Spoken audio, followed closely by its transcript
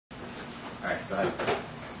All right, go ahead.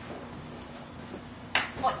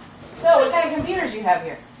 So, what kind of computers do you have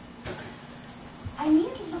here? I need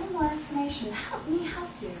a little more information. Help me help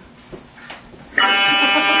you.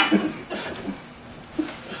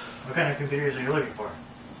 What kind of computers are you looking for?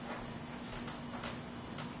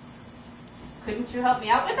 Couldn't you help me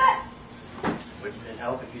out with that? Wouldn't it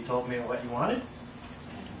help if you told me what you wanted?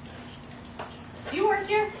 Do you work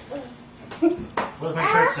here? What does my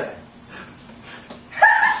shirt say?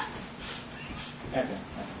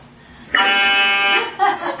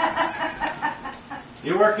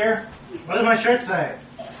 You work here? What does my shirt say?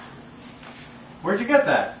 Where'd you get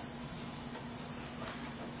that?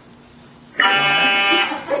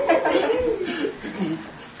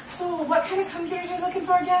 So, what kind of computers are you looking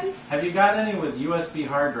for again? Have you got any with USB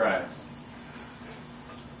hard drives?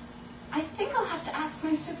 I think I'll have to ask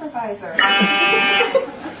my supervisor.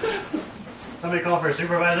 Somebody call for a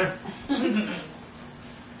supervisor?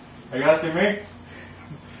 Are you asking me?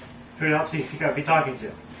 Who else do you think I'd be talking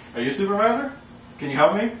to? Are you a supervisor? Can you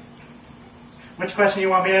help me? Which question do you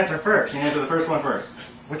want me to answer first? Can you answer the first one first?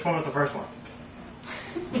 Which one was the first one?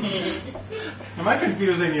 Am I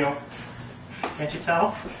confusing you? Can't you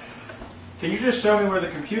tell? Can you just show me where the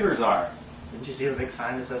computers are? Didn't you see the big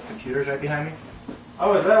sign that says computers right behind me?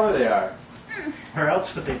 Oh, is that where they are? Where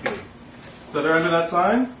else would they be? So they're under that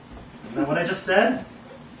sign? Isn't that what I just said?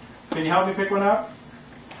 Can you help me pick one out?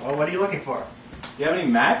 Well, what are you looking for? Do you have any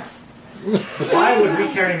Macs? Why would we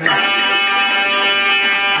carry Macs?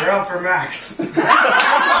 You're out for Macs.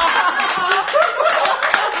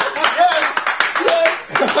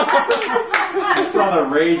 I saw the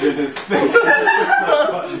rage in his face.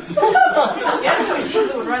 Yeah, machines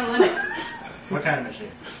that would run Linux. What kind of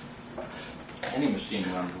machine? Any machine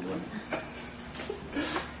runs Linux.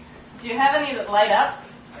 Do you have any that light up?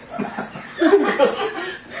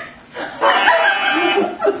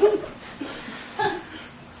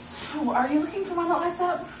 So, are you looking for one that lights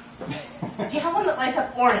up? Do you have one that lights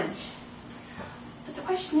up orange? But the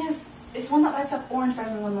question is one that lights up orange better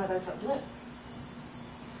than one that lights up blue?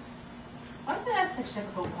 Why do they ask such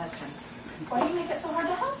difficult questions? Why do you make it so hard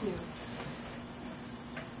to help you?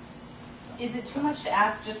 Is it too much to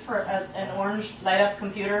ask just for an orange light-up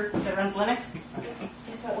computer that runs Linux?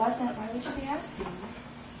 If it wasn't, why would you be asking?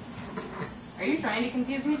 Are you trying to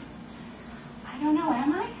confuse me? I don't know,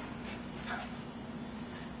 am I?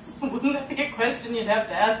 Wouldn't that be a question you'd have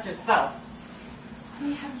to ask yourself? Let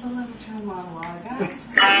me have the little turn monologue. Huh?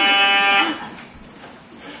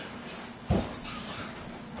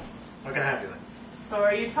 What can I help you with? So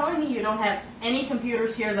are you telling me you don't have any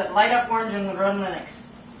computers here that light up orange and would run Linux?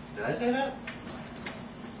 Did I say that?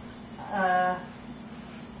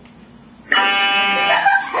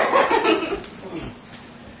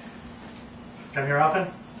 Come here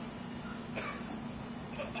often?